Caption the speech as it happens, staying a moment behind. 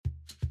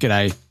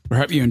G'day, we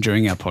hope you're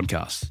enjoying our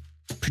podcast.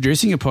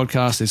 Producing a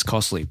podcast is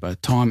costly, both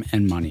time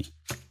and money.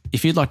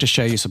 If you'd like to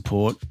show your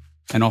support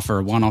and offer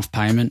a one-off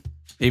payment,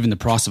 even the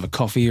price of a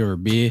coffee or a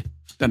beer,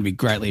 that'd be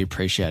greatly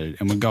appreciated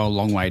and would go a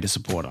long way to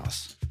support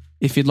us.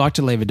 If you'd like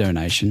to leave a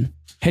donation,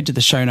 head to the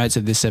show notes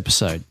of this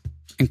episode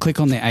and click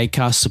on the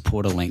Acast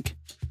supporter link.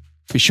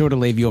 Be sure to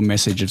leave your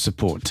message of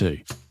support too.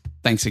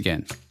 Thanks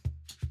again.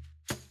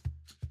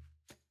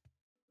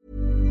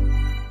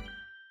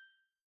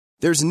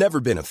 There's never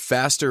been a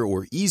faster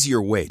or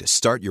easier way to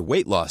start your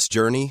weight loss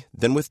journey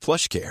than with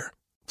PlushCare.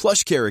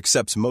 PlushCare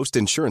accepts most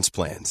insurance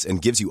plans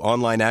and gives you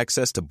online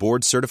access to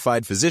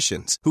board-certified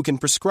physicians who can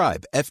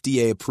prescribe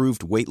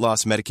FDA-approved weight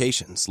loss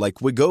medications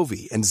like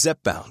Wegovy and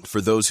Zepbound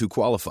for those who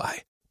qualify.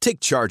 Take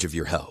charge of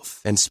your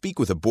health and speak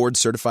with a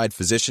board-certified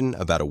physician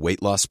about a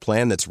weight loss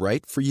plan that's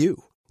right for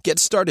you. Get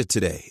started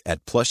today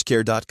at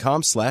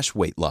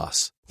plushcare.com/weight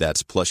loss.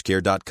 That's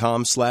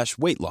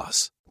plushcare.com/weight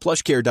loss.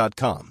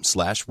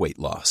 plushcare.com/weight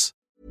loss.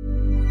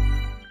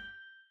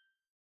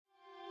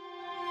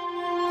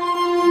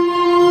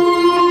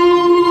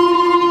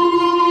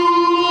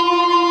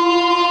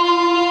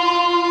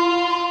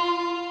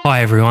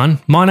 Hi everyone,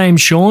 my name's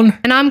Sean.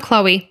 And I'm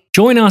Chloe.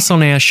 Join us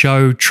on our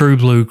show True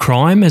Blue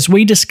Crime as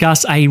we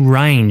discuss a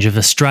range of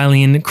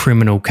Australian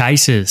criminal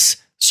cases.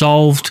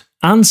 Solved,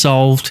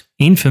 unsolved,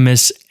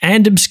 infamous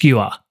and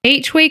obscure.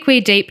 Each week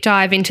we deep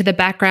dive into the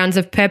backgrounds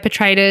of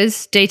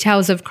perpetrators,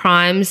 details of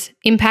crimes,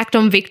 impact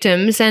on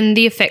victims and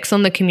the effects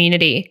on the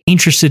community.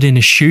 Interested in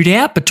a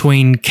shootout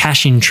between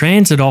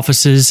cash-in-transit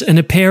officers and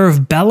a pair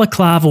of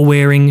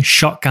balaclava-wearing,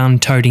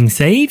 shotgun-toting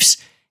thieves?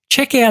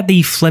 Check out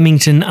the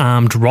Flemington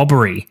armed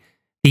robbery,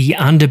 the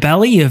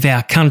underbelly of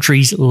our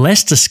country's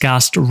less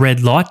discussed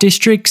red light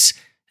districts.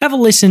 Have a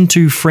listen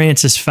to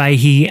Francis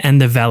Fahey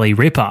and the Valley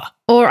Ripper.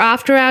 Or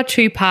after our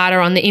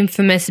two-parter on the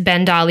infamous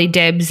Bandali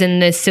Debs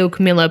and the Silk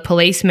Miller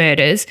police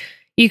murders,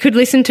 you could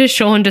listen to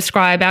Sean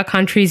describe our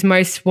country's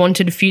most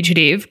wanted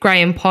fugitive,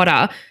 Graham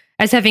Potter,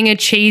 as having a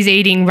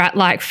cheese-eating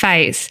rat-like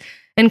face,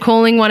 and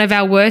calling one of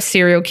our worst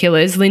serial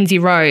killers, Lindsay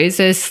Rose,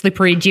 a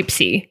slippery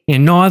gypsy. Yeah,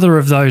 neither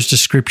of those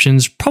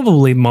descriptions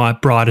probably my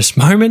brightest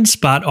moments,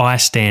 but I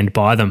stand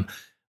by them.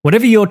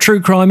 Whatever your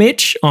true crime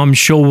itch, I'm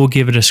sure we'll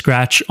give it a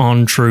scratch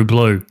on True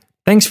Blue.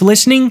 Thanks for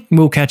listening.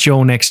 We'll catch you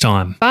all next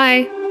time.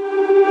 Bye.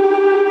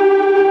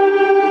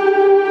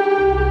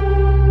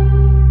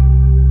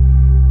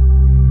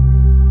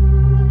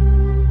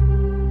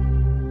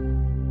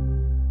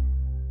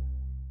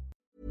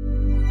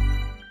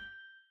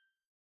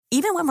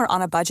 Even when we're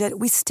on a budget,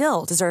 we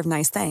still deserve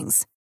nice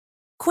things.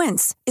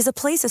 Quince is a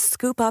place to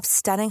scoop up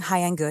stunning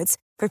high-end goods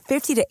for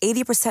 50 to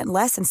 80%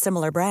 less than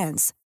similar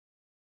brands.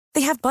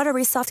 They have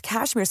buttery soft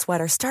cashmere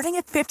sweaters starting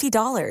at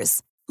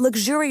 $50,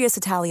 luxurious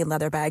Italian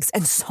leather bags,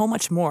 and so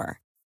much more.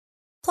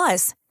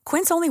 Plus,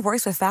 Quince only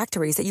works with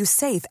factories that use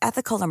safe,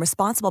 ethical, and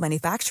responsible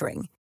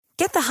manufacturing.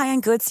 Get the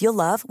high-end goods you'll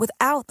love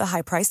without the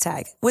high price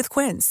tag with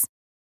Quince.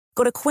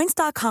 Go to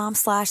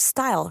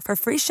quince.com/style for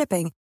free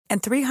shipping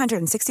and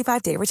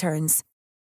 365-day returns.